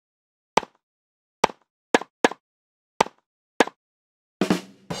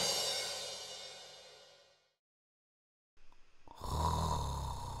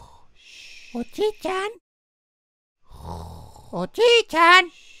おじいちゃん、おじいちゃん、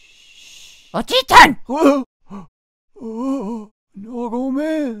おじいちゃん。ご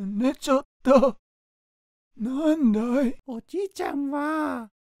めん、寝ちゃった。なんだい？おじいちゃんは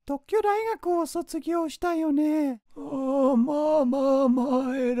特許大学を卒業したよね。ま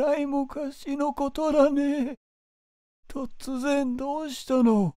あ、えらい昔のことだね。突然どうした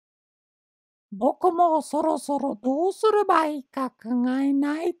の？僕もそろそろどうすればいいか考え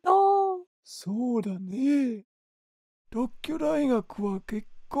ないと。そうだね。特許大学は結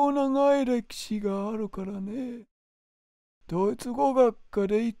構長い歴史があるからね。ドイツ語学科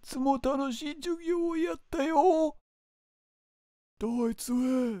でいつも楽しい授業をやったよ。ドイツへ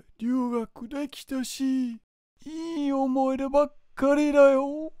留学できたし、いい思い出ばっかりだ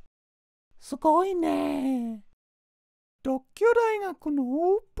よ。すごいね。独協大学の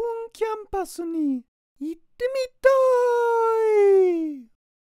オープンキャンパスに行ってみ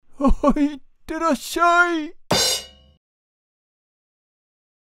たい。いってらっしゃい。